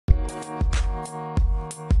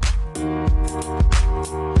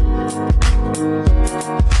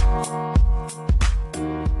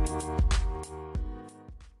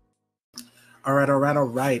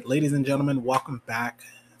right, ladies and gentlemen, welcome back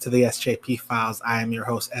to the SJP Files. I am your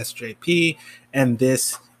host, SJP, and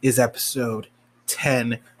this is episode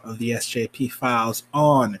 10 of the SJP Files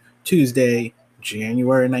on Tuesday,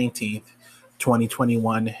 January 19th,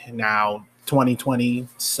 2021. Now, 2020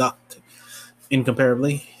 sucked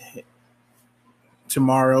incomparably.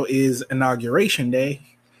 Tomorrow is Inauguration Day,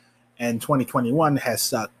 and 2021 has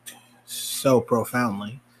sucked so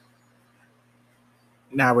profoundly.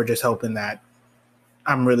 Now we're just hoping that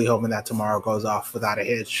I'm really hoping that tomorrow goes off without a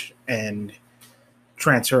hitch and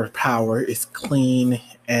transfer of power is clean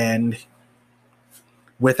and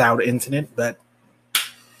without incident. But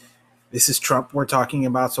this is Trump we're talking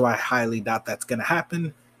about, so I highly doubt that's going to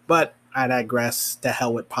happen. But I digress. To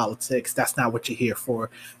hell with politics. That's not what you're here for.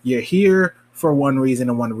 You're here for one reason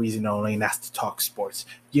and one reason only, and that's to talk sports.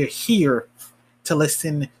 You're here to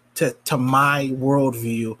listen to my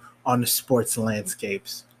worldview on the sports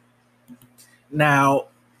landscapes. Now,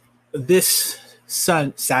 this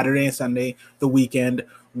Saturday and Sunday, the weekend,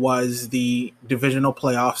 was the divisional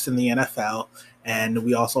playoffs in the NFL, and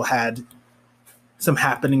we also had some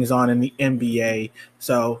happenings on in the NBA.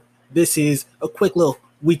 So this is a quick little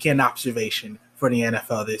weekend observation for the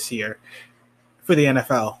NFL this year. For the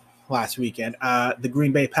NFL last weekend, the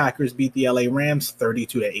Green Bay Packers beat the LA Rams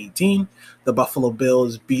 32-18. The Buffalo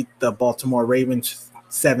Bills beat the Baltimore Ravens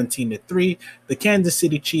 17-3. The Kansas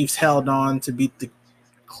City Chiefs held on to beat the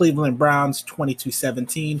Cleveland Browns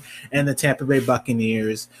 22-17, and the Tampa Bay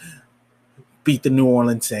Buccaneers beat the New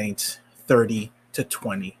Orleans Saints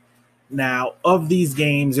 30-20. Now, of these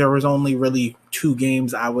games, there was only really two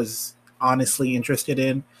games I was honestly interested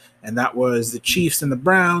in, and that was the Chiefs and the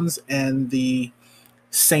Browns and the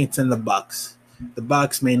Saints and the Bucks. The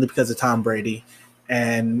Bucks mainly because of Tom Brady,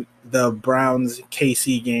 and the Browns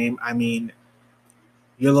KC game, I mean,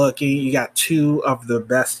 you got two of the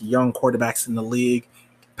best young quarterbacks in the league.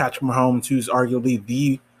 Patrick Mahomes, who's arguably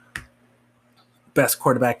the best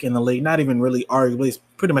quarterback in the league. Not even really arguably. It's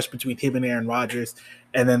pretty much between him and Aaron Rodgers.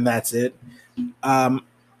 And then that's it. The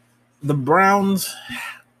Browns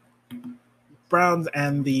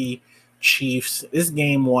and the Chiefs. This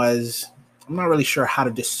game was, I'm not really sure how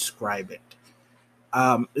to describe it.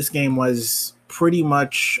 This game was pretty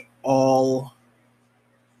much all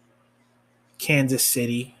Kansas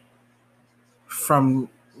City from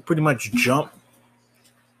pretty much jump.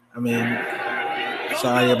 I mean,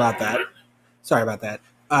 sorry about that.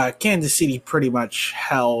 Kansas City pretty much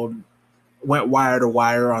went wire to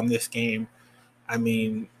wire on this game. I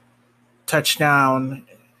mean, touchdown.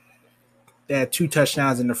 They had 2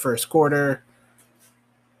 touchdowns in the first quarter,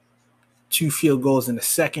 2 field goals in the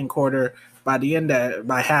second quarter. By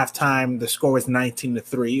halftime, the score was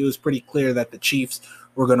 19-3. It was pretty clear that the Chiefs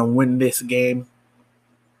were going to win this game.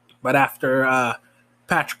 But after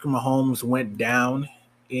Patrick Mahomes went down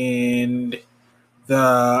in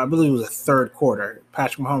I believe it was the third quarter,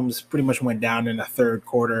 Patrick Mahomes pretty much went down in the third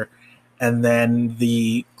quarter, and then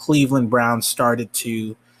the Cleveland Browns started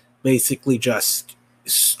to basically just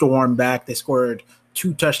storm back. They scored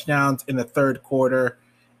 2 touchdowns in the third quarter,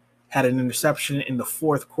 had an interception in the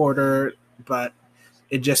fourth quarter, but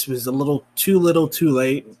it just was a little too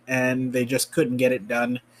late, and they just couldn't get it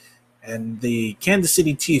done. And the Kansas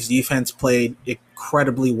City Chiefs defense played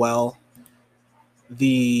incredibly well.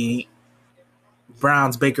 The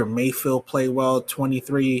Browns' Baker Mayfield played well,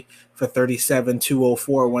 23 for 37,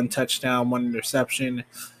 204, 1 touchdown, 1 interception.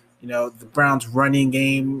 You know, the Browns' running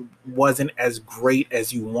game wasn't as great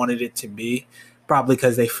as you wanted it to be, probably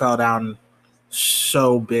because they fell down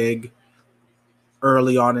so big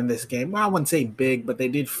early on in this game. Well, I wouldn't say big, but they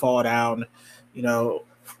did fall down,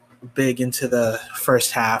 big into the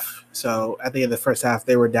first half. So at the end of the first half,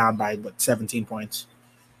 they were down by 17 points.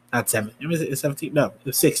 Not 7. It was 17. No, it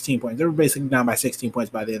was 16 points. They were basically down by 16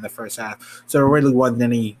 points by the end of the first half. So there really wasn't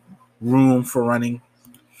any room for running.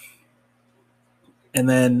 And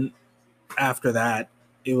then after that,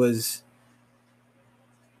 Patrick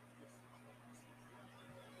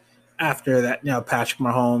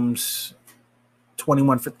Mahomes,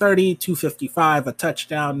 21 for 30, 255, a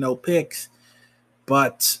touchdown, no picks.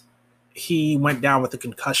 But he went down with a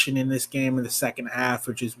concussion in this game in the second half,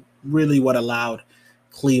 which is really what allowed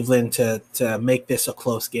Cleveland to make this a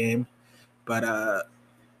close game. But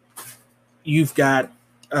you've got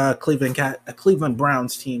a Cleveland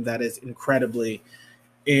Browns team that is incredibly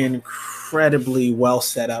well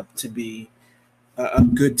set up to be a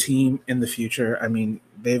good team in the future. I mean,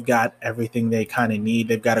 they've got everything they kind of need.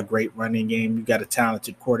 They've got a great running game. You've got a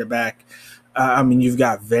talented quarterback. You've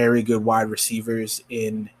got very good wide receivers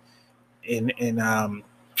in you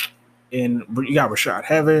got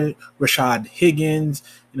Rashad Higgins.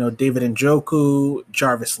 David Njoku,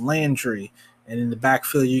 Jarvis Landry. And in the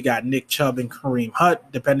backfield, you got Nick Chubb and Kareem Hunt,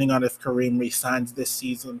 depending on if Kareem resigns this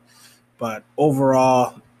season. But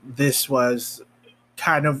overall, this wasn't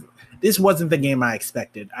the game I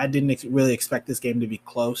expected. I didn't really expect this game to be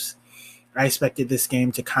close. I expected this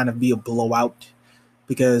game to kind of be a blowout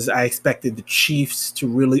because I expected the Chiefs to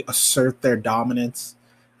really assert their dominance.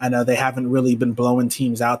 I know they haven't really been blowing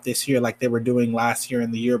teams out this year like they were doing last year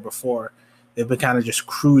and the year before. They've been kind of just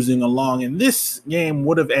cruising along. And this game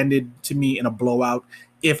would have ended to me in a blowout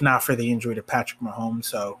if not for the injury to Patrick Mahomes.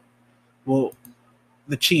 So,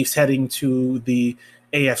 the Chiefs heading to the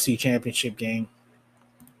AFC Championship game.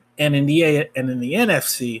 And in the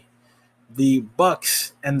NFC, the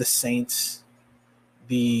Bucks and the Saints.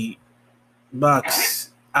 The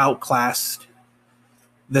Bucks outclassed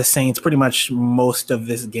the Saints pretty much most of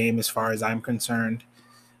this game as far as I'm concerned.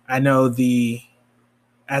 I know at the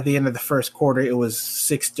end of the first quarter, it was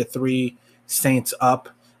 6-3 Saints up.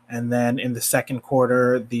 And then in the second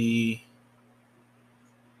quarter, the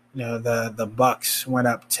Bucks went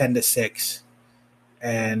up 10-6.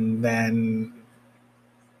 And then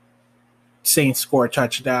Saints scored a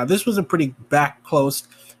touchdown. This was a pretty close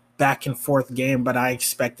back and forth game, but I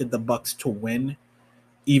expected the Bucks to win,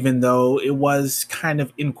 even though it was kind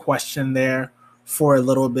of in question there for a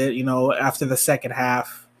little bit. After the second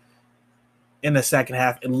half,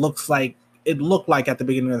 it looked like at the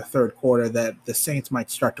beginning of the third quarter that the Saints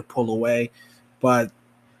might start to pull away, but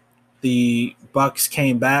the Bucks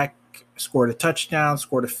came back, scored a touchdown,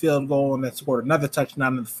 scored a field goal, and then scored another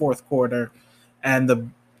touchdown in the fourth quarter, and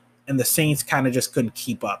the Saints kind of just couldn't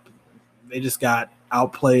keep up. They just got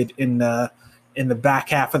outplayed in the back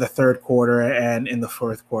half of the third quarter and in the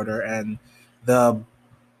fourth quarter, and the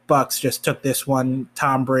Bucks just took this one.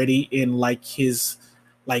 Tom Brady in his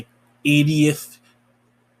 80th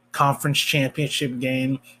conference championship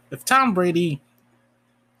game. If Tom Brady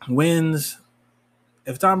wins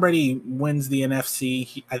the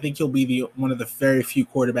NFC, I think he'll be one of the very few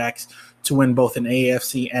quarterbacks to win both an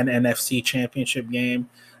AFC and NFC championship game.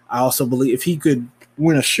 I also believe if he could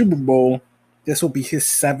win a Super Bowl, this will be his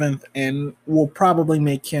 7th and will probably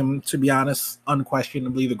make him, to be honest,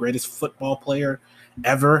 unquestionably the greatest football player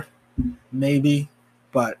ever, maybe.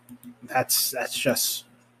 But that's just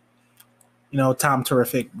Tom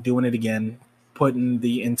Terrific doing it again, putting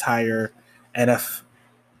the entire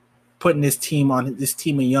putting this team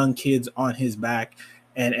of young kids on his back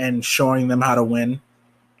and showing them how to win.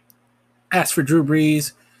 As for Drew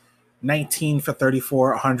Brees, 19 for 34,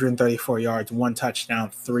 134 yards, 1 touchdown,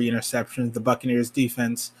 3 interceptions. The Buccaneers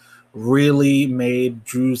defense really made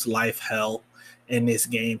Drew's life hell in this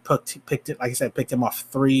game. Picked him off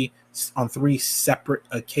on 3 separate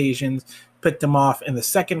occasions. Picked him off in the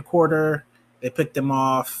second quarter. They picked him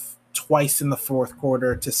off twice in the fourth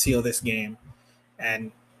quarter to seal this game.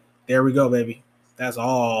 And there we go, baby. That's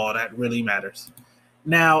all that really matters.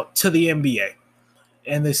 Now to the NBA.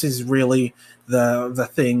 And this is really the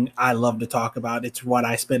thing I love to talk about. It's what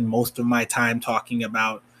I spend most of my time talking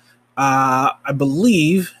about. I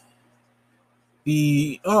believe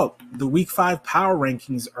the Week 5 power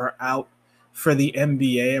rankings are out for the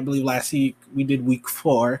NBA. I believe last week we did Week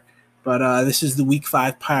 4, but this is the Week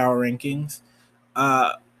 5 power rankings.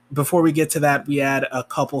 Before we get to that, we had a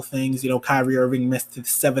couple things. Kyrie Irving missed his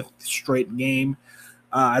 7th straight game.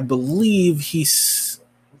 I believe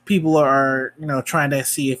people are trying to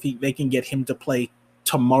see if they can get him to play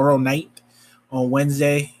tomorrow night on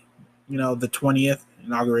Wednesday, the 20th,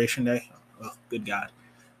 Inauguration Day. Oh, good God.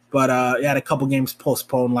 But he had a couple games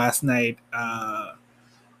postponed last night.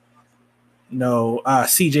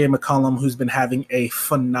 CJ McCollum, who's been having a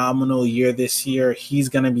phenomenal year this year, he's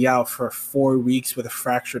going to be out for 4 weeks with a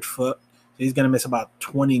fractured foot. He's going to miss about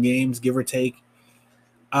 20 games, give or take.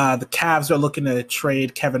 The Cavs are looking to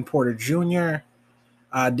trade Kevin Porter Jr.,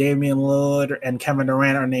 Damian Lillard and Kevin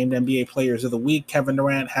Durant are named NBA Players of the Week. Kevin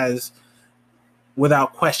Durant has,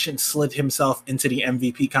 without question, slid himself into the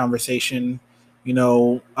MVP conversation,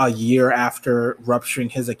 a year after rupturing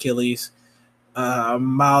his Achilles.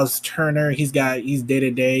 Miles Turner, he's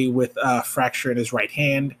day-to-day with a fracture in his right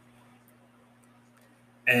hand.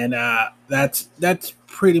 And that's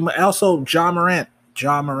pretty much. Also, Ja Morant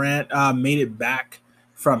made it back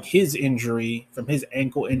from his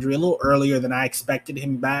ankle injury a little earlier than I expected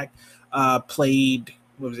him back. Played,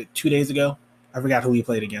 2 days ago? I forgot who he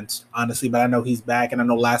played against, honestly, but I know he's back, and I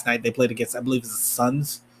know last night they played against, I believe it was the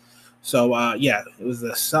Suns. So, it was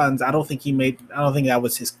the Suns. I don't think that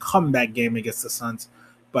was his comeback game against the Suns,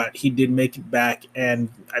 but he did make it back, and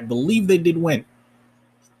I believe they did win.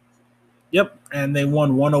 Yep, and they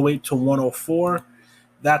won 108-104.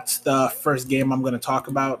 that's the first game I'm going to talk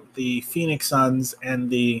about. The Phoenix Suns and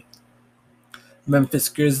the Memphis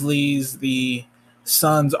Grizzlies. The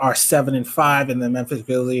Suns are 7-5, and the Memphis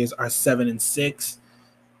Grizzlies are 7-6.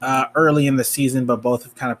 Early in the season, but both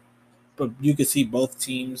have kind of, but you could see both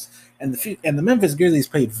teams, and the Memphis Grizzlies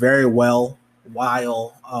played very well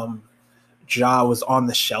while Ja was on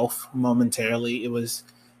the shelf momentarily. It was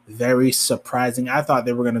very surprising. I thought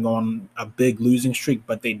they were going to go on a big losing streak,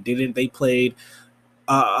 but they didn't. They played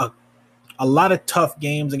a lot of tough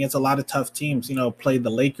games against a lot of tough teams. Played the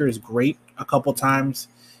Lakers great a couple times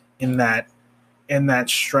in that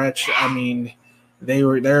stretch. I mean,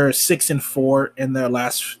 they're 6-4 in their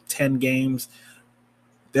last 10 games.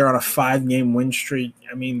 They're on a 5-game win streak.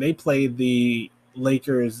 I mean, they played the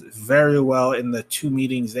Lakers very well in the 2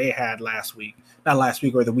 meetings they had last week. Not last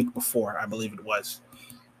week, or the week before, I believe it was.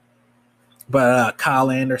 But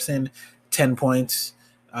Kyle Anderson, 10 points.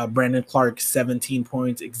 Brandon Clark, 17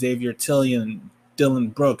 points. Xavier Tillman,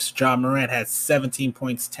 Dylan Brooks, John Morant had 17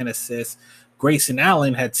 points, 10 assists. Grayson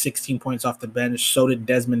Allen had 16 points off the bench. So did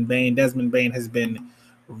Desmond Bane. Desmond Bane has been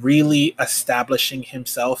really establishing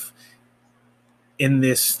himself in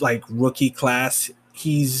this rookie class.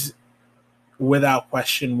 He's without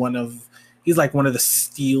question he's like one of the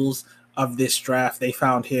steals of this draft. They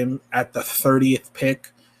found him at the 30th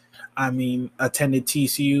pick. I mean, attended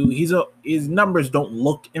TCU. His numbers don't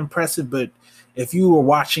look impressive, but if you were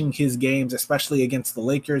watching his games, especially against the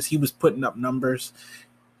Lakers, he was putting up numbers,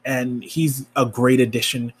 and he's a great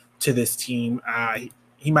addition to this team.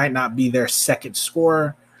 He might not be their second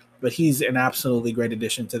scorer, but he's an absolutely great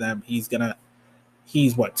addition to them. He's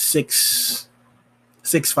what,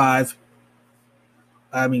 6'5".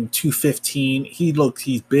 I mean, 215.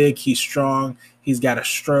 He's big, he's strong, he's got a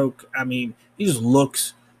stroke. I mean, he just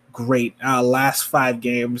looks great. Last 5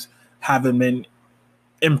 games haven't been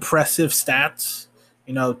impressive stats.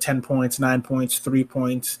 10 points, 9 points, 3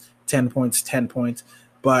 points, 10 points, 10 points.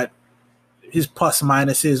 But his plus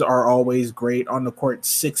minuses are always great on the court.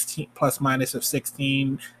 16 plus minus of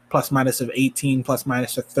 16, plus minus of 18, plus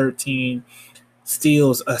minus of 13.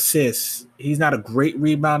 Steals, assists. He's not a great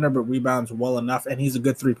rebounder, but rebounds well enough, and he's a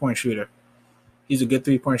good 3-point shooter. He's a good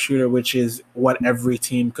 3-point shooter, which is what every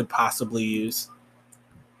team could possibly use.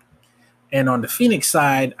 And on the Phoenix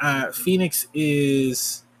side, Phoenix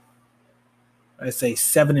is, I say,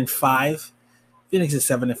 7-5. Phoenix is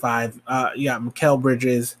 7-5. Mikal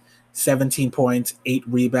Bridges, 17 points, 8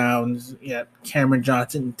 rebounds. Cameron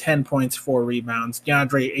Johnson, 10 points, 4 rebounds.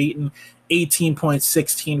 DeAndre Ayton, 18 points,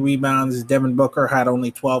 16 rebounds. Devin Booker had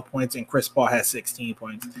only 12 points, and Chris Paul has 16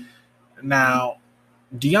 points. Now,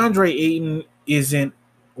 DeAndre Ayton isn't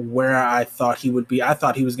where I thought he would be. I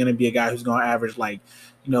thought he was going to be a guy who's going to average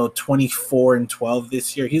 24 and 12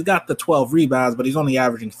 this year. He's got the 12 rebounds, but he's only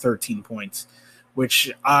averaging 13 points, which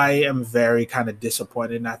I am very kind of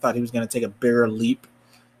disappointed. And I thought he was going to take a bigger leap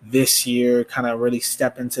this year, kind of really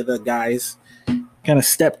step to the guys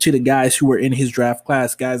who were in his draft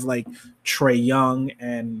class, guys like Trae Young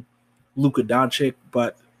and Luka Doncic.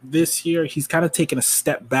 But this year, he's kind of taken a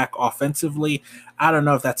step back offensively. I don't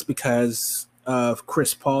know if that's because of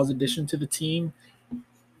Chris Paul's addition to the team,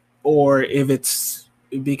 or if it's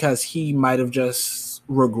because he might have just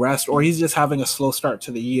regressed, or he's just having a slow start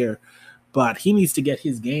to the year. But he needs to get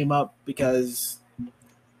his game up, because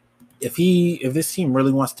if this team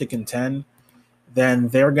really wants to contend, then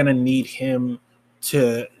they're going to need him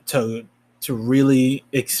to really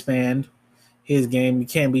expand his game. You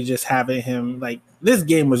can't be just having him this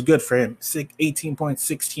game was good for him. 18 points,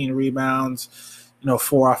 16 rebounds,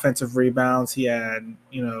 4 offensive rebounds. He had,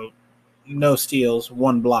 no steals,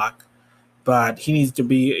 1 block. But he needs to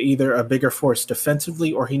be either a bigger force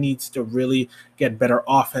defensively, or he needs to really get better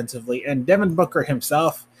offensively. And Devin Booker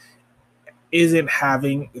himself isn't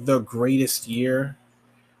having the greatest year.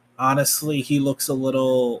 Honestly, he looks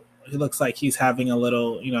like he's having a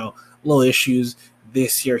little issues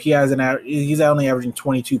this year. He's only averaging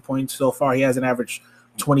 22 points so far. He hasn't averaged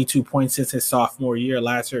 22 points since his sophomore year.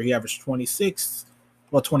 Last year, he averaged 26,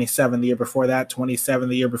 27 the year before that, 27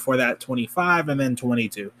 the year before that, 25, and then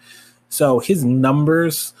 22. So his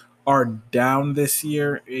numbers are down this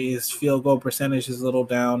year. His field goal percentage is a little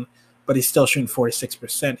down, but he's still shooting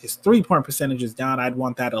 46%. His 3-point percentage is down. I'd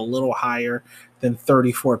want that a little higher than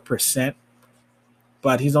 34%.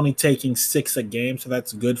 But he's only taking 6 a game, so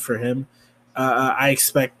that's good for him. I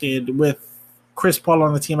expected, with Chris Paul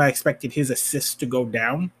on the team, I expected his assists to go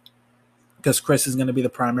down, because Chris is going to be the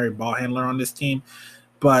primary ball handler on this team.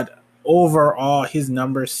 But overall, his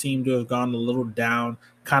numbers seem to have gone a little down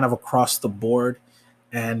kind of across the board,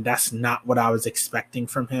 and that's not what I was expecting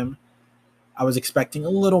from him. I was expecting a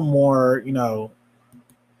little more,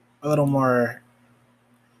 a little more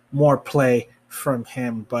play from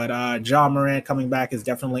him. But Ja Morant coming back has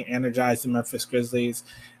definitely energized the Memphis Grizzlies,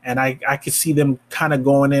 and I could see them kind of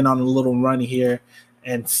going in on a little run here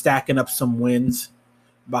and stacking up some wins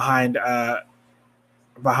behind Ja,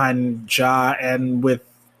 and with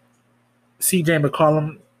CJ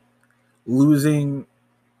McCollum losing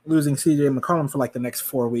CJ McCollum for like the next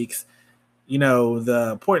 4 weeks.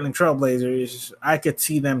 The Portland Trailblazers, I could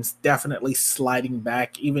see them definitely sliding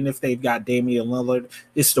back, even if they've got Damian Lillard.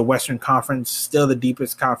 This is the Western Conference, still the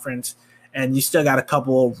deepest conference, and you still got a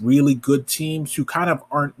couple of really good teams who kind of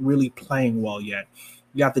aren't really playing well yet.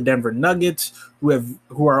 You got the Denver Nuggets,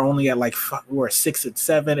 who are only at who are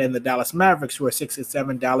 6-7, and the Dallas Mavericks, who are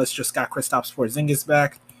 6-7. Dallas just got Kristaps Porzingis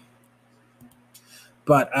back,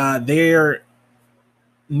 but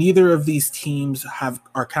neither of these teams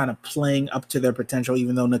are kind of playing up to their potential,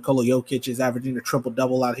 even though Nikola Jokic is averaging a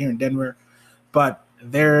triple-double out here in Denver. But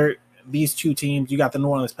these two teams, you got the New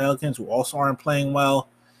Orleans Pelicans, who also aren't playing well.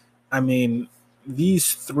 I mean,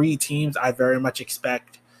 these three teams I very much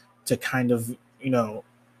expect to kind of,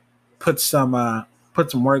 put some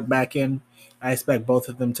work back in. I expect both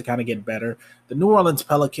of them to kind of get better. The New Orleans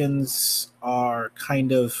Pelicans are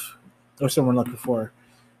kind of, what's someone looking for?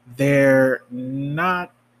 They're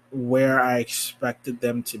not where I expected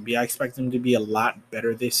them to be. I expect them to be a lot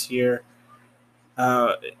better this year,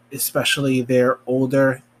 especially they're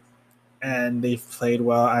older and they've played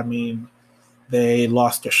well. I mean, they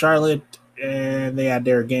lost to Charlotte and they had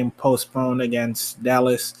their game postponed against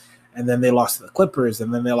Dallas, and then they lost to the Clippers,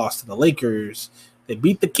 and then they lost to the Lakers. They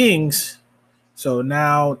beat the Kings. So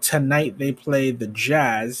now tonight they play the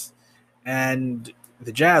Jazz, and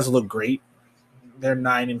the Jazz look great. They're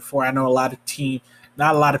 9-4. I know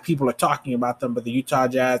not a lot of people are talking about them, but the Utah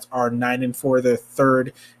Jazz are 9-4. They're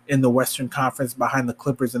third in the Western Conference behind the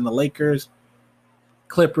Clippers and the Lakers.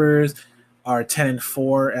 Clippers are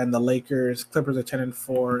 10-4, and Clippers are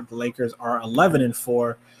 10-4. The Lakers are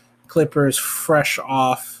 11-4. Clippers fresh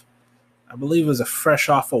off, I believe it was fresh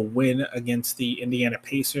off a win against the Indiana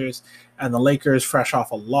Pacers, and the Lakers fresh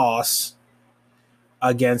off a loss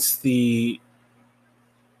against the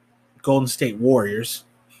Golden State Warriors.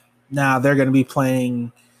 Now they're going to be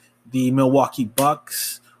playing the Milwaukee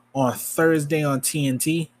Bucks on Thursday on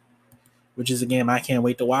TNT, which is a game I can't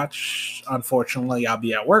wait to watch. Unfortunately, I'll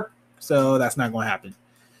be at work, so that's not going to happen.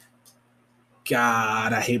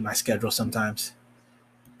 God, I hate my schedule sometimes.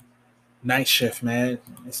 Night shift, man.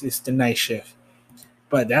 It's the night shift.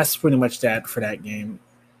 But that's pretty much that for that game.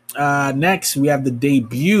 Next, we have the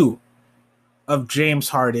debut of James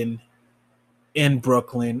Harden in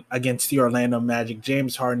Brooklyn against the Orlando Magic.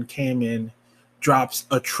 James Harden came in, drops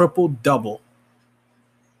a triple-double.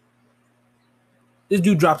 This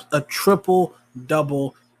dude drops a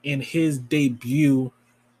triple-double in his debut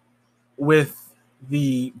with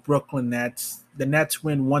the Brooklyn Nets. The Nets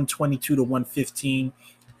win 122-115.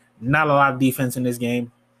 Not a lot of defense in this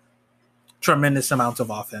game. Tremendous amounts of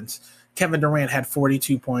offense. Kevin Durant had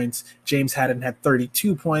 42 points. James Harden had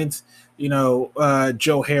 32 points.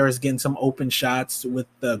 Joe Harris getting some open shots with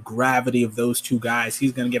the gravity of those two guys.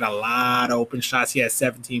 He's going to get a lot of open shots. He had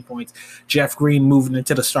 17 points. Jeff Green moving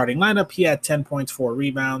into the starting lineup. He had 10 points, 4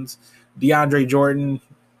 rebounds. DeAndre Jordan,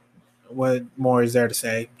 what more is there to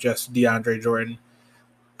say? Just DeAndre Jordan.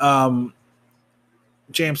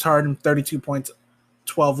 James Harden, 32 points,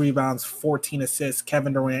 12 rebounds, 14 assists.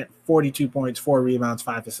 Kevin Durant, 42 points, 4 rebounds,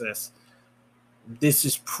 5 assists. This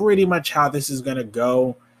is pretty much how this is going to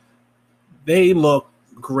go. They look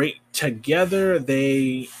great together.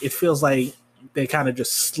 It feels like they kind of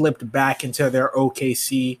just slipped back into their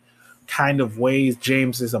OKC kind of ways.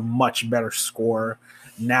 James is a much better scorer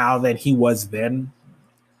now than he was then.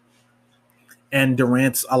 And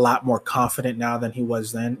Durant's a lot more confident now than he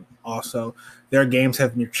was then also. Their games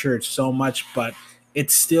have matured so much, but it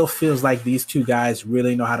still feels like these two guys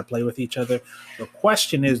really know how to play with each other. The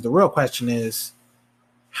real question is,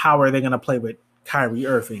 how are they going to play with Kyrie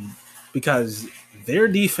Irving? Because their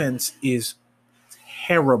defense is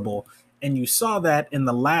terrible. And you saw that in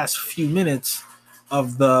the last few minutes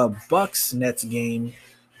of the Bucks-Nets game,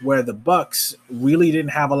 where the Bucks really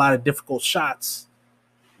didn't have a lot of difficult shots,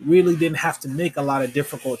 really didn't have to make a lot of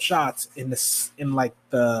difficult shots in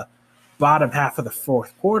the bottom half of the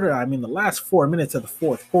fourth quarter. I mean, the last 4 minutes of the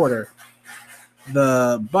fourth quarter,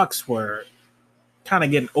 the Bucks were kind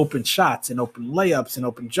of getting open shots and open layups and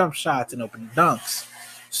open jump shots and open dunks.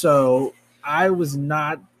 So I knew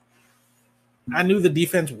the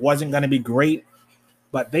defense wasn't going to be great,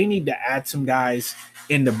 but they need to add some guys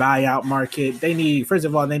in the buyout market. First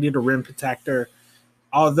of all, they need a rim protector.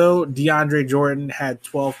 although DeAndre Jordan had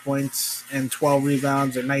 12 points and 12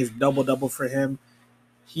 rebounds, a nice double-double for him,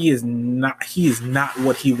 he is not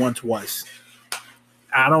what he once was.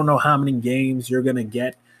 I don't know how many games you're going to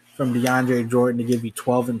get from DeAndre Jordan to give you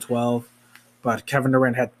 12 and 12, but Kevin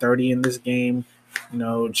Durant had 30 in this game.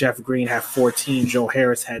 Jeff Green had 14. Joe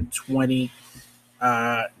Harris had 20.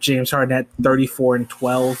 James Harden had 34 and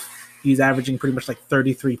 12. He's averaging pretty much like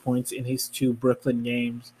 33 points in his 2 Brooklyn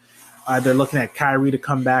games. They're looking at Kyrie to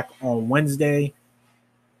come back on Wednesday.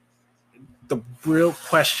 The real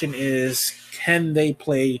question is, can they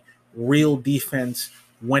play real defense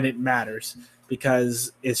when it matters?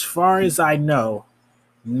 Because as far as I know,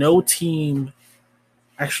 no team –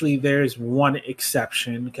 actually, there's one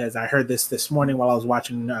exception, because I heard this morning while I was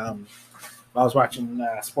watching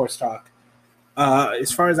Sports Talk.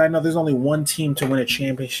 As far as I know, there's only one team to win a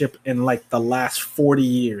championship in like the last 40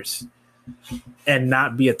 years and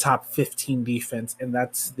not be a top 15 defense, and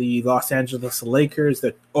that's the Los Angeles Lakers,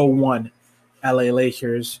 the 0-1 LA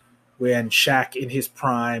Lakers, when Shaq in his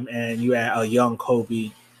prime and you had a young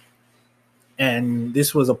Kobe. And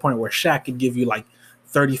this was a point where Shaq could give you like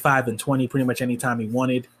 35 and 20 pretty much anytime he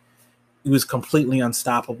wanted. He was completely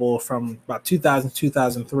unstoppable from about 2000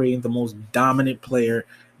 2003, the most dominant player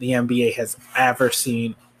the NBA has ever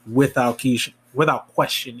seen without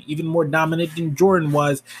question. Even more dominant than Jordan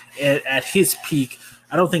was at his peak.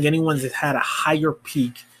 I don't think anyone's had a higher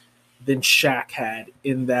peak than Shaq had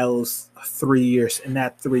in those 3 years, in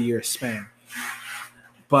that 3-year span.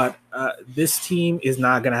 But this team is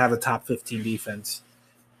not going to have a top 15 defense.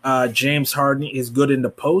 James Harden is good in the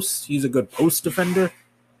post. He's a good post defender.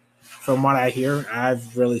 From what I hear,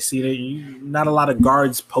 I've really seen it. Not a lot of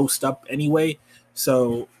guards post up anyway.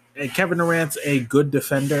 So Kevin Durant's a good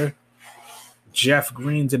defender. Jeff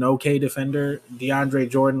Green's an okay defender. DeAndre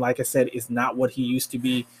Jordan, like I said, is not what he used to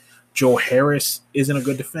be. Joe Harris isn't a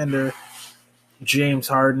good defender. James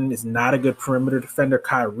Harden is not a good perimeter defender.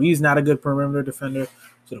 Kyrie's not a good perimeter defender.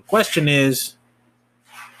 So the question is,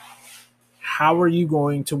 how are you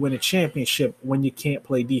going to win a championship when you can't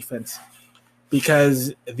play defense?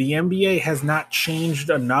 Because the NBA has not changed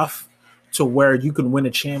enough to where you can win a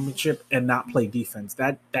championship and not play defense.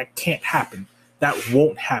 That can't happen. That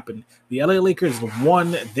won't happen. The LA Lakers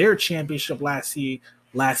won their championship last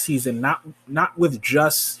season, not with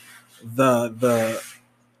just the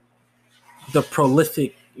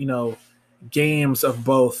prolific, games of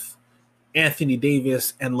both Anthony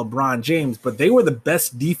Davis and LeBron James, but they were the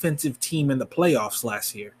best defensive team in the playoffs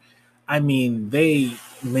last year. I mean, they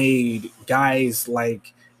made guys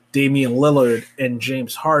like Damian Lillard and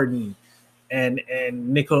James Harden and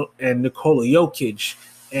Nikola Jokic,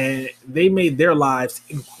 and they made their lives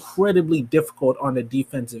incredibly difficult on the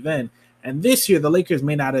defensive end. And this year, the Lakers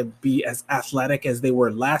may not be as athletic as they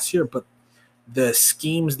were last year, but the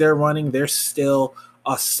schemes they're running, they're still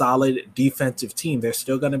a solid defensive team. They're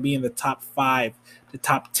still going to be in the top 5 to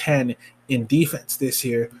top 10 in defense this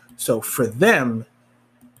year. So for them,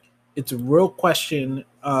 it's a real question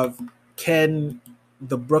of, can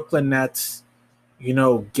the Brooklyn Nets,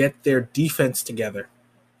 get their defense together?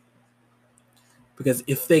 Because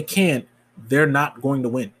if they can't, they're not going to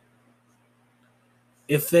win.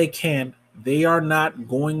 If they can't, they are not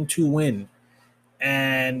going to win.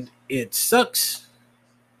 And it sucks.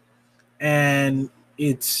 And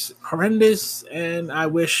it's horrendous. And I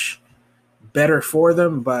wish better for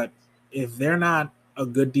them. But if they're not a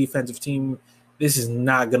good defensive team, this is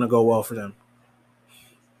not going to go well for them.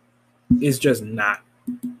 It's just not.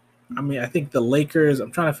 I mean, I think the Lakers,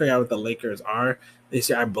 I'm trying to figure out what the Lakers are this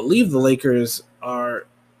year. I believe the Lakers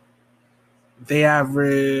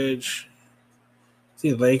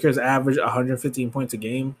the Lakers average 115 points a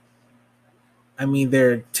game. I mean,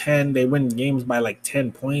 they win games by like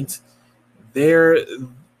 10 points. They're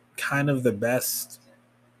kind of the best.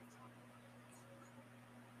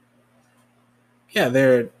 Yeah,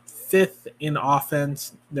 they're 5th in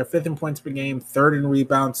offense. They're 5th in points per game, 3rd in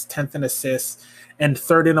rebounds, 10th in assists, and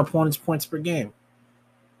 3rd in opponents' points per game.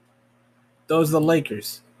 Those are the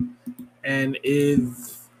Lakers. And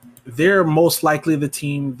if they're most likely the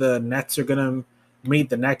team the Nets are going to meet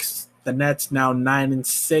the Nets now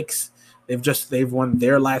 9-6. They've won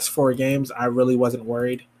their last 4 games. I really wasn't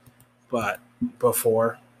worried, but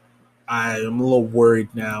before, I am a little worried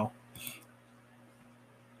now,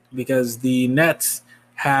 because the Nets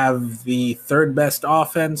have the 3rd best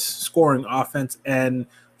scoring offense, and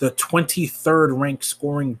the 23rd ranked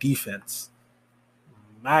scoring defense.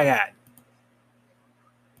 My God.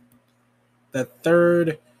 The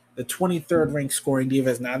 3rd the 23rd ranked scoring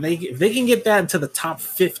defense. Now, if they can get that into the top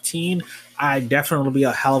 15, I definitely will be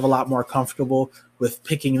a hell of a lot more comfortable with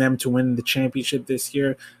picking them to win the championship this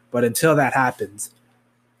year. But until that happens,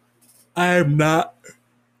 I'm not.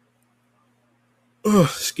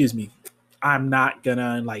 Excuse me. I'm not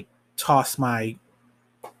gonna like toss my,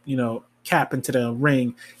 cap into the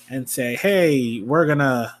ring and say, "Hey, we're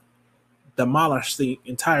gonna demolish the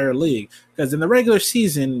entire league." Because in the regular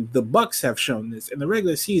season, the Bucks have shown this. In the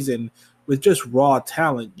regular season, with just raw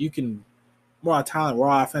talent,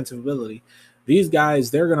 raw offensive ability. These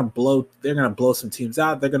guys, they're gonna blow some teams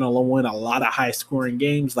out. They're gonna win a lot of high scoring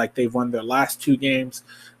games like they've won their last 2 games.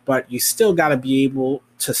 But you still got to be able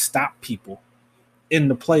to stop people in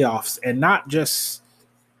the playoffs, and not just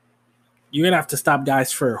you're gonna have to stop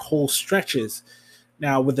guys for whole stretches.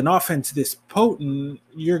 Now, with an offense this potent,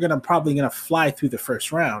 you're probably gonna fly through the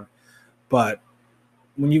first round, but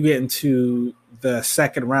when you get into the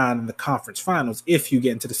second round in the conference finals, if you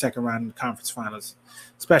get into the second round in the conference finals,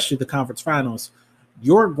 especially the conference finals,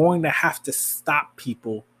 you're going to have to stop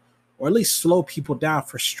people or at least slow people down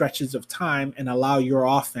for stretches of time and allow your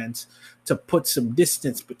offense to put some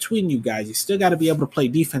distance between you guys. You still got to be able to play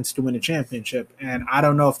defense to win a championship. And I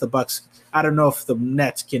don't know if the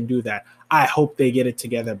Nets can do that. I hope they get it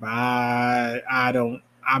together, but I'm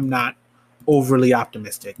not overly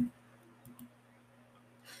optimistic.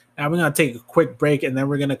 Now we're going to take a quick break, and then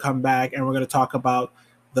we're going to come back and we're going to talk about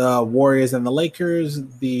the Warriors and the Lakers,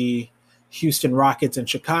 the Houston Rockets and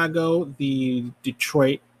Chicago, the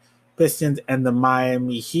Detroit Pistons, and the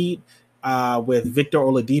Miami Heat, with Victor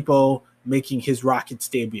Oladipo making his Rockets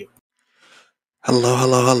debut.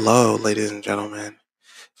 Hello, ladies and gentlemen.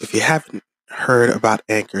 If you haven't heard about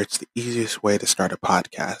Anchor, it's the easiest way to start a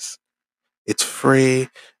podcast. It's free.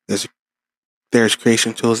 There's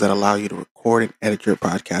creation tools that allow you to record and edit your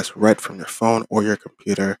podcast right from your phone or your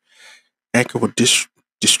computer. Anchor will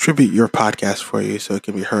distribute your podcast for you so it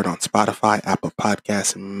can be heard on Spotify, Apple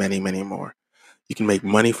Podcasts, and many, many more. You can make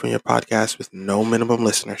money from your podcast with no minimum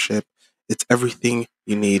listenership. It's everything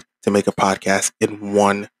you need to make a podcast in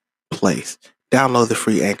one place. Download the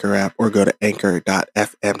free Anchor app or go to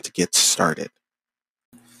anchor.fm to get started.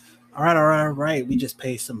 All right. We just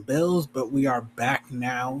paid some bills, but we are back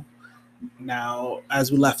now. Now,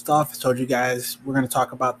 as we left off, I told you guys we're going to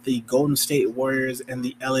talk about the Golden State Warriors and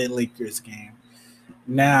the LA Lakers game.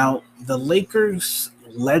 Now, the Lakers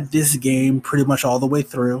led this game pretty much all the way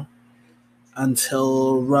through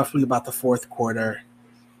until roughly about the fourth quarter,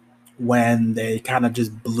 when they kind of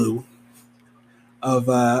just blew of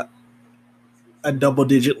a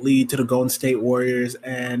double-digit lead to the Golden State Warriors,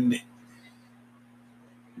 and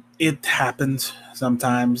it happens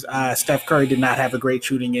sometimes. Steph Curry did not have a great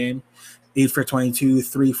shooting game. 8 for 22,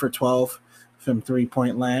 3 for 12 from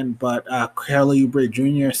three-point land, but Kelly Oubre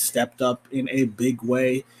Jr. stepped up in a big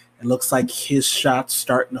way. It looks like his shot's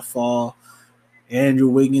starting to fall. Andrew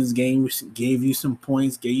Wiggins gave you some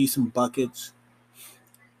points, gave you some buckets.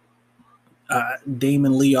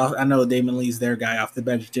 Damon Lee, I know Damon Lee's their guy off the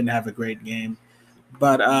bench, didn't have a great game.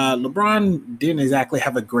 But LeBron didn't exactly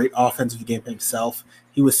have a great offensive game himself.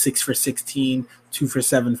 He was 6 for 16, 2 for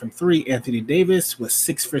 7 from 3. Anthony Davis was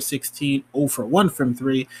 6 for 16, 0 for 1 from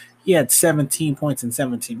 3. He had 17 points and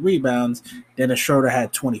 17 rebounds. Dennis Schroeder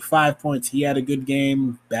had 25 points. He had a good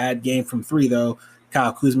game. Bad game from 3, though.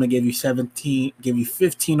 Kyle Kuzma gave you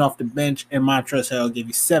 15 off the bench, and Montrezl Harrell gave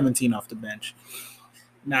you 17 off the bench.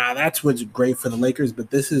 Now, that's what's great for the Lakers, but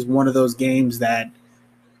this is one of those games that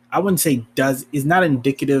I wouldn't say is not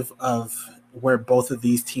indicative of where both of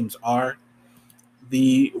these teams are.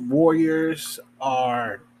 The Warriors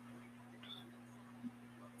are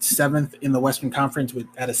 7th in the Western Conference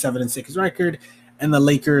at a 7-6 record, and the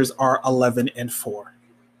Lakers are 11-4.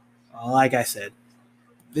 Like I said,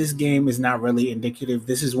 this game is not really indicative.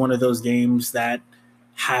 This is one of those games that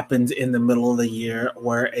happens in the middle of the year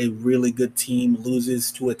where a really good team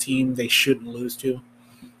loses to a team they shouldn't lose to.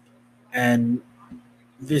 And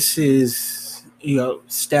this is,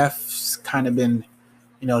 Steph's kind of been,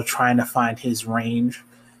 trying to find his range.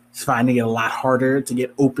 He's finding it a lot harder to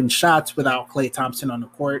get open shots without Klay Thompson on the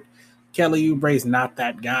court. Kelly Oubre's not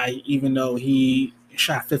that guy. Even though he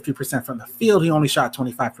shot 50% from the field, he only shot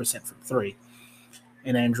 25% from 3.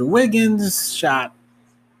 And Andrew Wiggins shot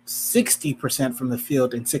 60% from the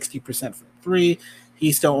field and 60% from 3.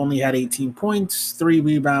 He still only had 18 points, 3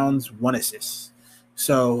 rebounds, 1 assist.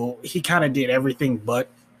 So he kind of did everything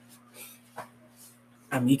but.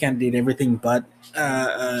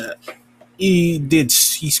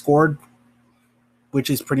 He scored, which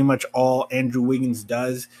is pretty much all Andrew Wiggins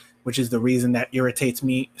does, which is the reason that irritates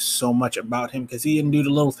me so much about him, because he didn't do the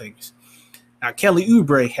little things. Now, Kelly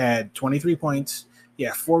Oubre had 23 points. He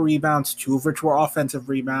had 4 rebounds, 2 of which were offensive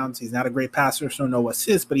rebounds. He's not a great passer, so no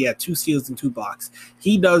assists, but he had 2 steals and 2 blocks.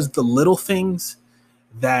 He does the little things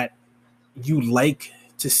that you like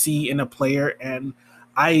to see in a player, and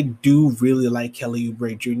I do really like Kelly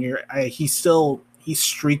Oubre Jr. He's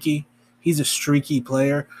streaky. He's a streaky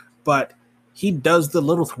player, but he does the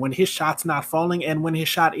little when his shot's not falling and when his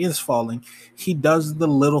shot is falling, he does the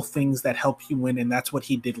little things that help you win, and that's what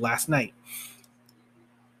he did last night.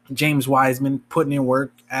 James Wiseman putting in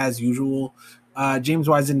work as usual. James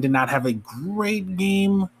Wiseman did not have a great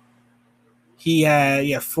game. He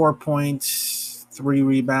had 4 points, 3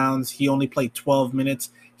 rebounds. He only played 12 minutes.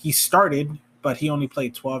 He started, but he only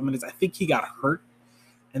played 12 minutes. I think he got hurt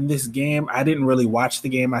in this game. I didn't really watch the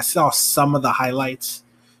game. I saw some of the highlights,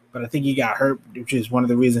 but I think he got hurt, which is one of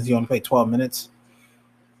the reasons he only played 12 minutes.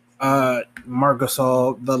 Marc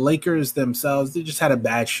Gasol, the Lakers themselves, they just had a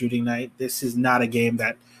bad shooting night. This is not a game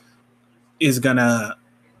that is going to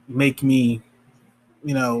make me,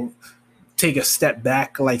 take a step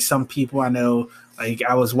back like some people I know. Like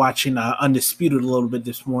I was watching Undisputed a little bit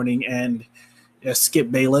this morning, and Skip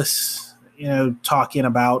Bayless, talking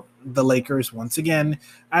about the Lakers once again.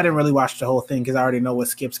 I didn't really watch the whole thing because I already know what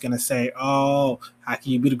Skip's going to say. Oh, how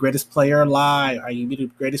can you be the greatest player alive? How can you be the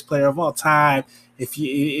greatest player of all time if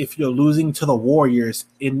you're losing to the Warriors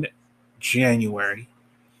in January?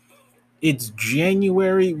 It's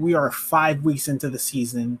January. We are 5 weeks into the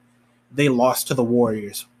season. They lost to the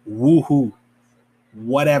Warriors. Woohoo.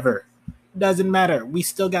 Whatever. Doesn't matter. We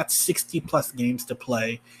still got 60-plus games to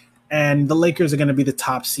play. And the Lakers are going to be the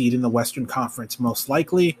top seed in the Western Conference, most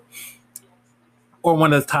likely. Or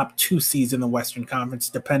one of the top 2 seeds in the Western Conference,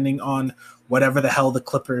 depending on whatever the hell the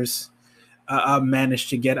Clippers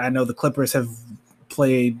managed to get. I know the Clippers have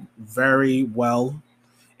played very well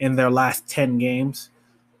in their last 10 games,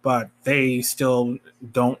 but they still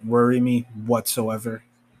don't worry me whatsoever.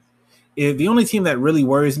 The only team that really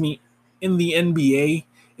worries me in the NBA,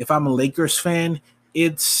 if I'm a Lakers fan,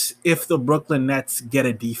 it's if the Brooklyn Nets get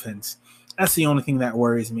a defense. That's the only thing that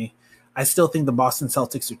worries me. I still think the Boston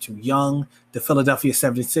Celtics are too young. The Philadelphia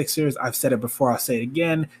 76ers, I've said it before, I'll say it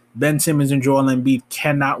again. Ben Simmons and Joel Embiid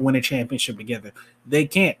cannot win a championship together. They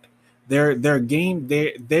can't. Their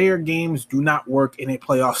games do not work in a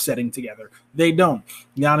playoff setting together. They don't.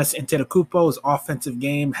 Giannis Antetokounmpo's offensive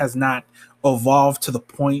game has not evolved to the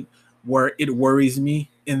point where it worries me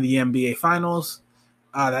in the NBA Finals.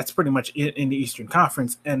 That's pretty much it in the Eastern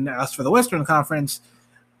Conference. And as for the Western Conference,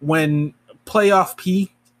 when playoff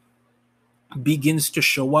P begins to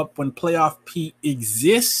show up, when playoff P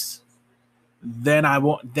exists, then I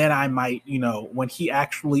might, when he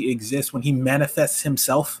actually exists, when he manifests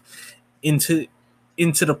himself into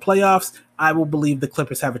the playoffs, I will believe the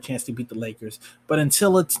Clippers have a chance to beat the Lakers. But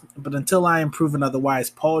until I am proven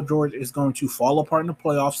otherwise, Paul George is going to fall apart in the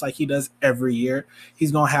playoffs like he does every year.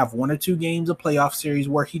 He's going to have 1 or 2 games of playoff series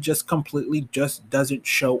where he just completely just doesn't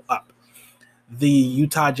show up. The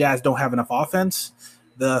Utah Jazz don't have enough offense.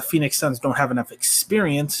 The Phoenix Suns don't have enough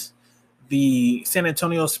experience. The San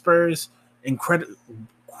Antonio Spurs,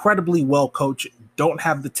 incredibly well coached, don't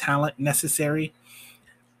have the talent necessary.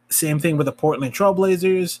 Same thing with the Portland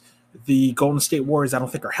Trailblazers. The Golden State Warriors, I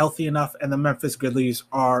don't think, are healthy enough, and the Memphis Grizzlies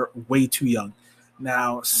are way too young.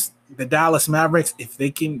 Now, the Dallas Mavericks and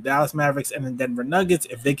the Denver Nuggets,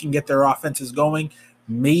 if they can get their offenses going,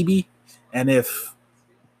 maybe. And if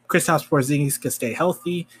Kristaps Porzingis can stay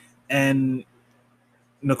healthy and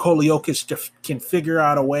Nikola Jokic can figure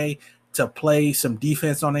out a way to play some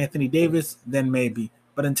defense on Anthony Davis, then maybe.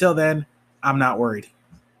 But until then, I'm not worried.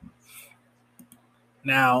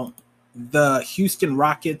 Now, the Houston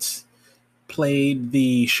Rockets played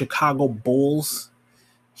the Chicago Bulls.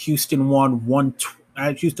 Houston lost,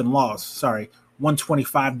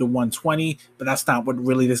 125-120, but that's not what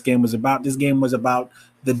really this game was about. This game was about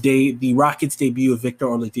the Rockets' debut of Victor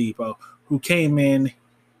Oladipo, who came in,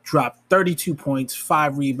 dropped 32 points,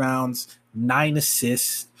 5 rebounds, 9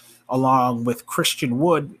 assists, along with Christian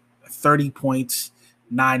Wood, 30 points,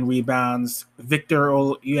 9 rebounds.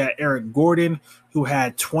 You had Eric Gordon, who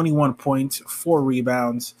had 21 points, 4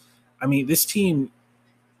 rebounds. I mean, this team,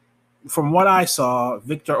 from what I saw,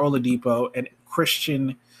 Victor Oladipo and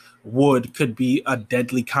Christian Wood could be a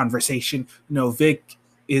deadly conversation. Vic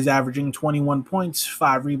is averaging 21 points,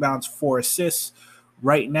 5 rebounds, 4 assists.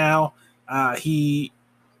 Right now, he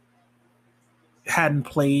hadn't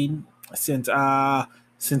played since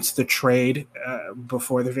the trade,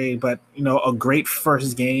 before the trade, but a great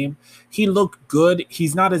first game. He looked good.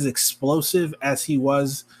 He's not as explosive as he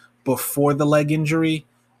was before the leg injury,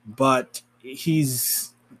 but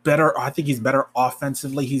he's better. I think he's better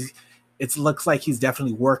offensively. It looks like he's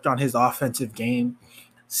definitely worked on his offensive game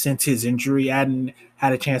since his injury. I hadn't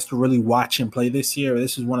had a chance to really watch him play this year.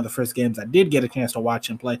 This is one of the first games I did get a chance to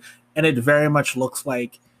watch him play, and it very much looks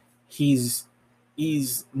like he's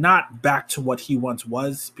not back to what he once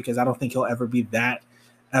was, because I don't think he'll ever be that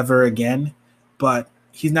ever again. But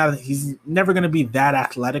he's never going to be that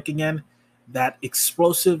athletic again, that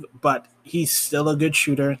explosive, but he's still a good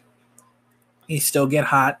shooter. He still get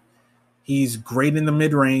hot. He's great in the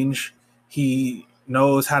mid-range. He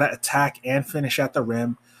knows how to attack and finish at the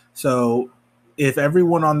rim. So if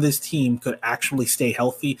everyone on this team could actually stay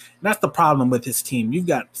healthy, and that's the problem with this team.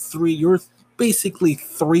 You're basically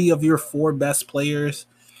three of your four best players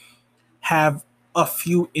have a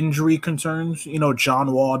few injury concerns.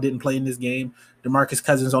 John Wall didn't play in this game. DeMarcus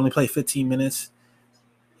Cousins only played 15 minutes.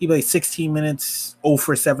 He played 16 minutes, 0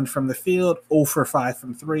 for 7 from the field, 0 for 5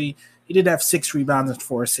 from 3. He did have 6 rebounds and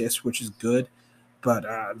 4 assists, which is good. But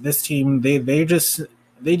this team, they just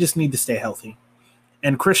need to stay healthy.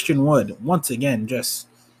 And Christian Wood, once again, just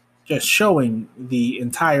showing the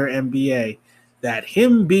entire NBA that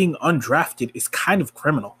him being undrafted is kind of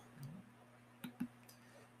criminal.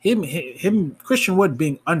 Christian Wood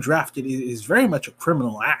being undrafted is very much a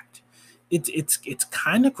criminal act. It's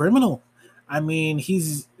kind of criminal. I mean,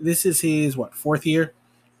 this is his fourth year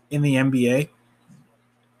in the NBA.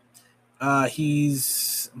 He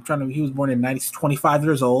was born in 90. He's 25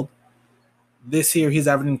 years old. This year he's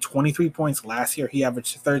averaging 23 points. Last year he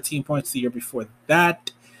averaged 13 points. The year before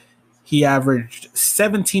that he averaged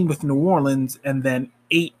 17 with New Orleans, and then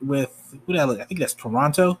 8 with I think that's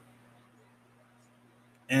Toronto.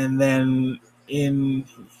 And then he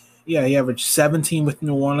averaged 17 with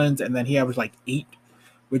New Orleans, and then he averaged 8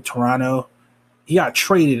 with Toronto. He got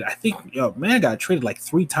traded. I think, got traded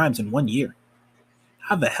 3 times in 1 year.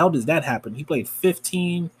 How the hell does that happen? He played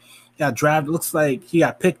 15. He got drafted. Looks like he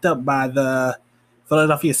got picked up by the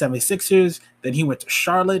Philadelphia 76ers. Then he went to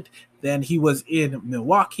Charlotte. Then he was in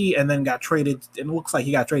Milwaukee, and then got traded. And it looks like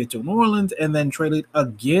he got traded to New Orleans, and then traded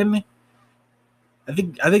again. I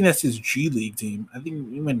think that's his G League team. I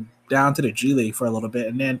think he went down to the G League for a little bit,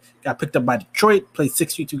 and then got picked up by Detroit. Played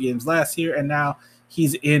 62 games last year, and now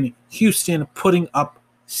he's in Houston, putting up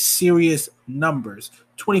serious numbers.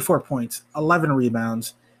 24 points, 11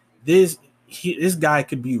 rebounds. This guy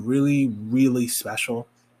could be really, really special.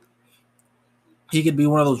 He could be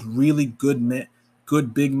one of those really good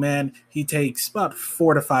big men. He takes about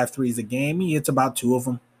 4 to 5 threes a game. He hits about 2 of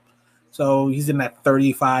them. So he's in that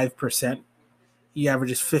 35%. He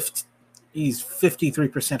averages he's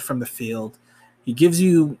 53% from the field. He gives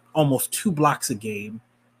you almost 2 blocks a game.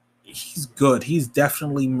 He's good. He's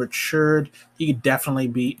definitely matured. He could definitely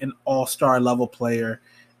be an all-star level player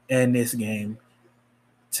in this game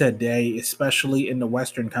today, especially in the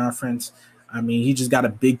Western Conference. I mean, he just got a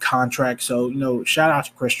big contract. So, shout out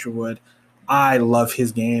to Christian Wood. I love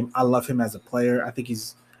his game. I love him as a player. I think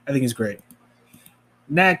he's great.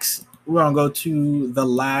 Next, we're going to go to the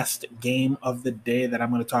last game of the day that I'm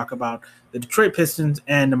going to talk about, the Detroit Pistons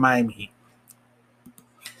and the Miami Heat.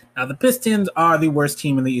 Now, the Pistons are the worst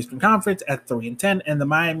team in the Eastern Conference at 3-10, and the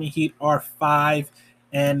Miami Heat are 5-7.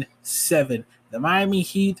 The Miami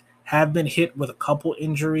Heat have been hit with a couple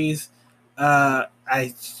injuries.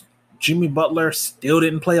 Jimmy Butler still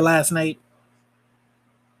didn't play last night.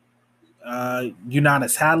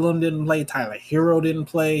 Udonis Haslem didn't play. Tyler Hero didn't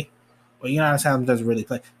play. Well, Udonis Haslem doesn't really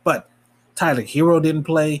play, but Tyler Hero didn't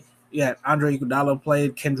play. Yeah, Andre Iguodala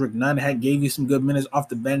played. Kendrick Nunn gave you some good minutes off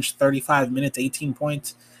the bench. 35 minutes, 18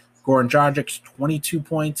 points. Goran Dragic, 22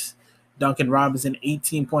 points. Duncan Robinson,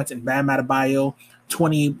 18 points, and Bam Adebayo,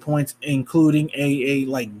 28 points, including a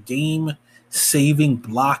game-saving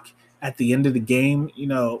block at the end of the game.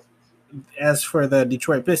 As for the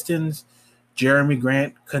Detroit Pistons, Jeremy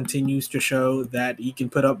Grant continues to show that he can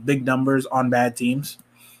put up big numbers on bad teams,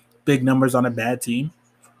 big numbers on a bad team.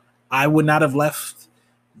 I would not have left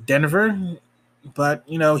Denver, but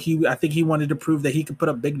I think he wanted to prove that he could put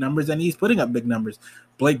up big numbers, and he's putting up big numbers.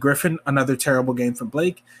 Blake Griffin, another terrible game from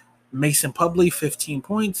Blake. Mason Plumlee, 15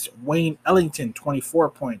 points. Wayne Ellington, 24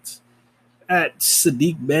 points. At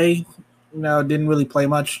Sadiq Bey, didn't really play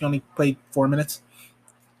much. He only played 4 minutes.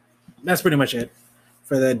 That's pretty much it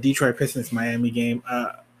for the Detroit Pistons Miami game.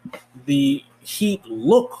 The Heat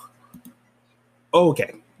look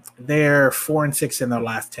okay. They're 4-6 in their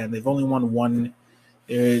last 10. They've only won 1.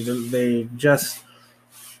 They just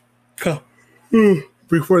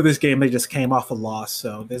before this game they just came off a loss,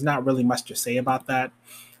 so there's not really much to say about that.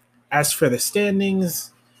 As for the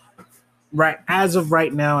standings, as of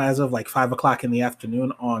right now, as of 5:00 in the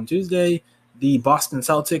afternoon on Tuesday, the Boston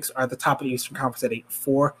Celtics are at the top of the Eastern Conference at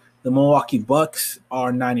 8-4. The Milwaukee Bucks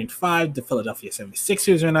are 9-5. The Philadelphia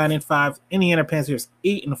 76ers are 9-5. Indiana Pacers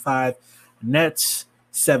 8-5. Nets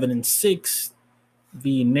 7-6.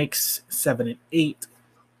 The Knicks 7-8.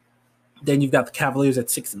 Then you've got the Cavaliers at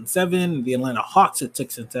 6-7. The Atlanta Hawks at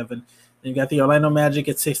 6-7. Then you got the Orlando Magic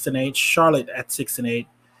at 6-8. Charlotte at 6-8.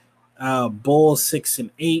 Bulls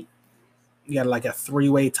 6-8. You got like a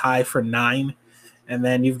three-way tie for 9. And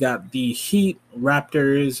then you've got the Heat,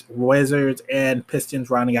 Raptors, Wizards, and Pistons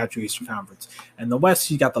rounding out your Eastern Conference. And the West,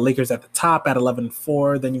 you got the Lakers at the top at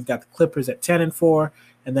 11-4. Then you've got the Clippers at 10-4.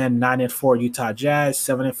 And then 9-4 Utah Jazz,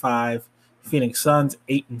 7-5 Phoenix Suns,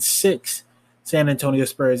 8-6 San Antonio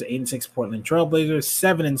Spurs, 8-6 Portland Trailblazers,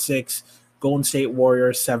 7-6 Golden State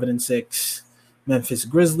Warriors, 7-6 Memphis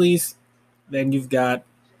Grizzlies. Then you've got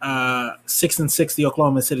 6-6 the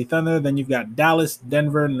Oklahoma City Thunder. Then you've got Dallas,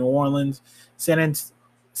 Denver, New Orleans,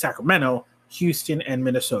 Sacramento, Houston, and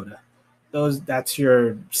Minnesota. That's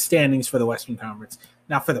your standings for the Western Conference.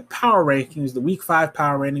 Now for the power rankings, the Week 5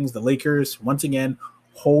 power rankings, the Lakers once again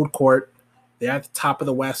hold court. They're at the top of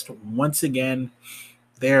the West once again.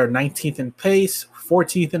 They're 19th in pace,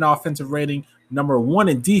 14th in offensive rating, number 1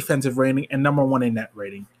 in defensive rating, and number 1 in net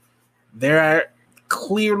rating. They're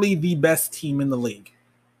clearly the best team in the league.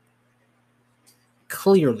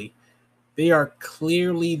 Clearly. They are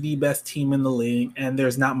clearly the best team in the league, and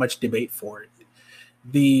there's not much debate for it.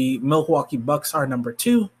 The Milwaukee Bucks are number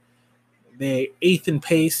 2. They're 8th in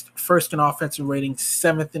pace, 1st in offensive rating,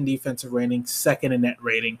 7th in defensive rating, 2nd in net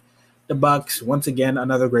rating. The Bucks, once again,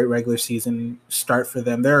 another great regular season start for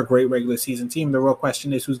them. They're a great regular season team. The real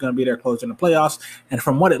question is who's going to be their closer in the playoffs. And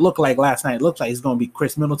from what it looked like last night, it looks like it's going to be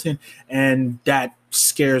Chris Middleton, and that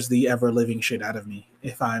scares the ever-living shit out of me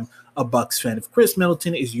if I'm a Bucks fan. If Chris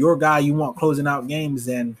Middleton is your guy you want closing out games,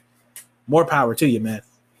 then more power to you, man.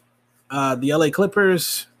 The LA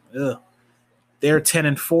Clippers, they're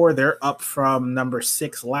 10-4. They're up from number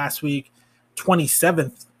 6 last week,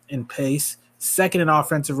 27th in pace, 2nd in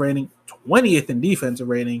offensive rating, 20th in defensive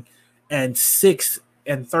rating, and 6th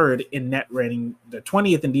and 3rd in net rating. The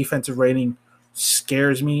 20th in defensive rating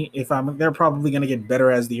scares me. They're probably going to get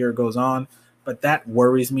better as the year goes on, but that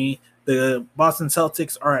worries me. The Boston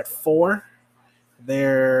Celtics are at 4.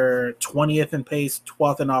 They're 20th in pace,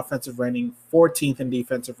 12th in offensive rating, 14th in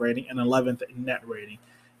defensive rating, and 11th in net rating.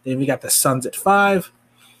 Then we got the Suns at 5.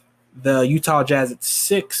 The Utah Jazz at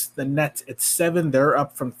 6. The Nets at 7. They're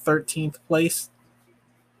up from 13th place.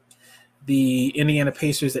 The Indiana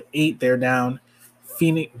Pacers at 8. They're down.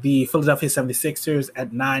 The Philadelphia 76ers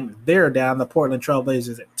at 9. They're down. The Portland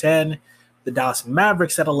Trailblazers at 10. The Dallas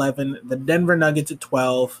Mavericks at 11. The Denver Nuggets at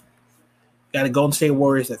 12. Got the Golden State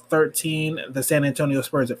Warriors at 13. The San Antonio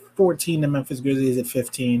Spurs at 14. The Memphis Grizzlies at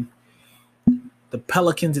 15. The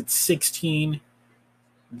Pelicans at 16.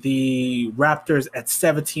 The Raptors at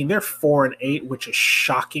 17. They're 4-8, which is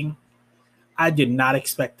shocking. I did not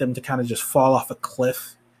expect them to kind of just fall off a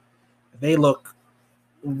cliff. They look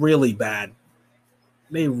really bad.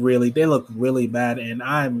 They look really bad, and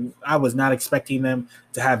I was not expecting them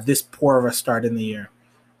to have this poor of a start in the year.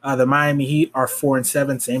 The Miami Heat are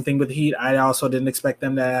 4-7. Same thing with the Heat. I also didn't expect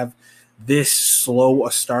them to have this slow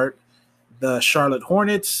a start. The Charlotte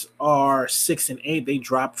Hornets are 6-8. They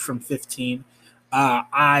dropped from 15.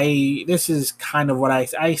 This is kind of what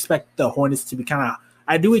I expect the Hornets to be kind of.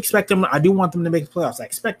 I do expect them. I do want them to make the playoffs. I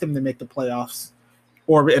expect them to make the playoffs,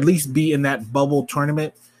 or at least be in that bubble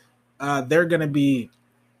tournament. They're going to be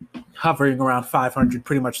hovering around 500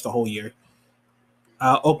 pretty much the whole year.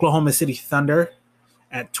 Oklahoma City Thunder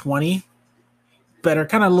at 20, kind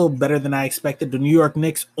of a little better than I expected. The New York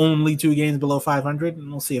Knicks only 2 games below 500,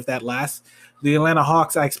 and we'll see if that lasts. The Atlanta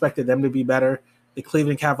Hawks, I expected them to be better. The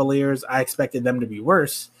Cleveland Cavaliers, I expected them to be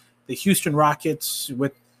worse. The Houston Rockets,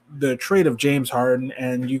 with the trade of James Harden,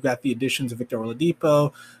 and you got the additions of Victor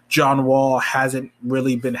Oladipo. John Wall hasn't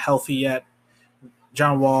really been healthy yet.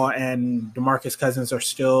 John Wall and DeMarcus Cousins are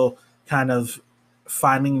still kind of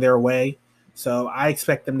finding their way. So I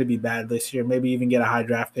expect them to be bad this year, maybe even get a high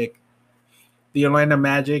draft pick. The Orlando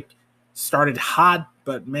Magic started hot,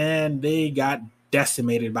 but, man, they got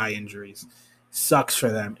decimated by injuries. Sucks for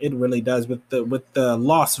them. It really does. With the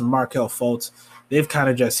loss of Markelle Fultz, they've kind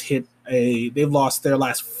of just they've lost their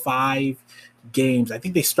last 5 games. I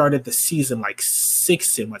think they started the season like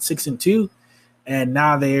 6-2, and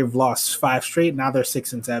now they've lost 5 straight. Now they're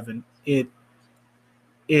 6-7.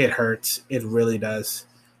 It hurts. It really does.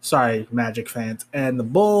 Sorry, Magic fans. And the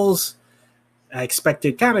Bulls, I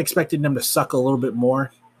expected them to suck a little bit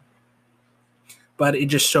more, but it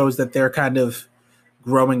just shows that they're kind of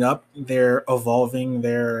growing up. They're evolving.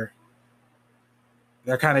 They're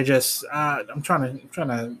kind of just. I'm trying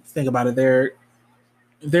to think about it.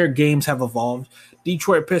 their games have evolved.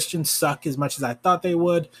 Detroit Pistons suck as much as I thought they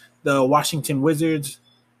would. The Washington Wizards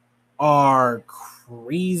are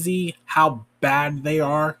crazy how bad they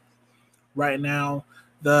are right now.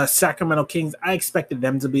 The Sacramento Kings, I expected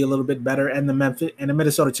them to be a little bit better, and the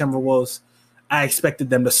Minnesota Timberwolves, I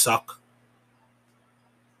expected them to suck.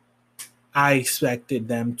 I expected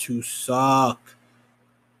them to suck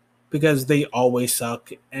because they always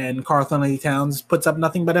suck. And Karl-Anthony Towns puts up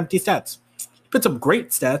nothing but empty stats. He puts up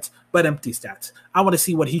great stats, but empty stats. I want to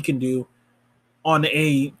see what he can do on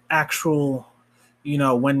a actual,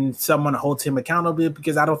 when someone holds him accountable,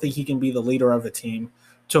 because I don't think he can be the leader of a team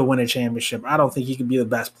to win a championship. I don't think he can be the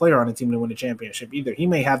best player on a team to win a championship either. He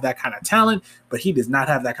may have that kind of talent, but he does not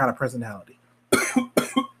have that kind of personality.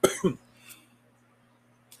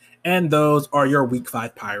 And those are your Week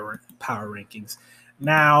 5 power rankings.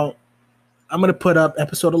 Now, I'm going to put up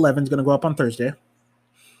episode 11 is going to go up on Thursday.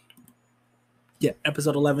 Yeah,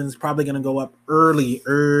 episode 11 is probably going to go up early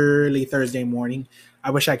Thursday morning.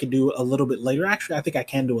 I wish I could do a little bit later. Actually, I think I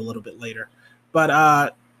can do a little bit later.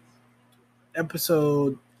 But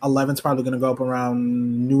episode 11 is probably going to go up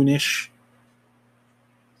around noonish,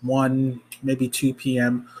 1, maybe 2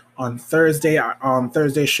 p.m. On Thursday. On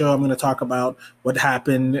Thursday's show, I'm going to talk about what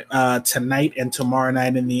happened tonight and tomorrow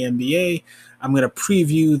night in the NBA. I'm going to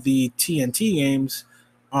preview the TNT games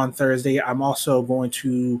on Thursday. I'm also going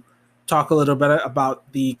to talk a little bit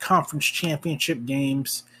about the conference championship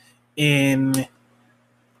games in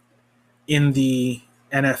the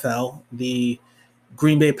NFL, the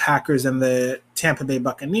Green Bay Packers and the Tampa Bay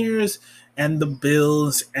Buccaneers, and the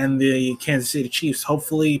Bills and the Kansas City Chiefs.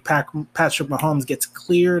 Hopefully, Patrick Mahomes gets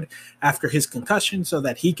cleared after his concussion so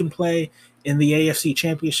that he can play in the AFC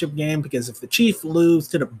Championship game, because if the Chiefs lose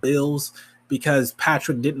to the Bills because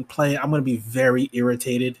Patrick didn't play, I'm going to be very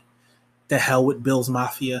irritated. The hell with Bills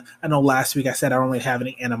Mafia. I know last week I said I don't really have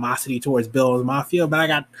any animosity towards Bills Mafia, but I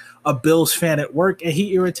got a Bills fan at work and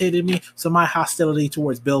he irritated me. So my hostility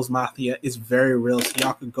towards Bills Mafia is very real.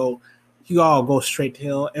 So you all go straight to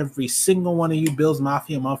hell. Every single one of you Bills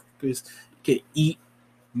Mafia motherfuckers can eat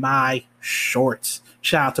my shorts.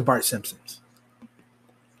 Shout out to Bart Simpsons.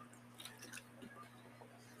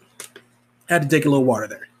 Had to take a little water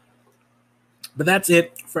there. But that's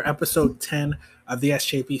it for episode 10 of the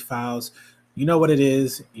SJP Files. You know what it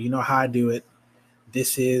is. You know how I do it.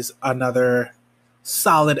 This is another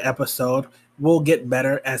solid episode. We'll get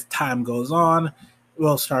better as time goes on.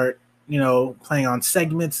 We'll start, playing on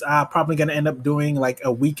segments. I'm probably going to end up doing like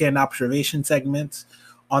a weekend observation segment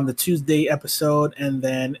on the Tuesday episode, and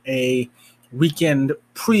then a weekend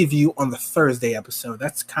preview on the Thursday episode.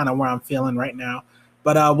 That's kind of where I'm feeling right now.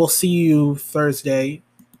 But we'll see you Thursday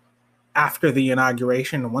after the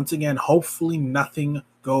inauguration. Once again, hopefully nothing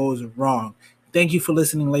goes wrong. Thank you for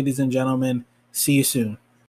listening, ladies and gentlemen. See you soon.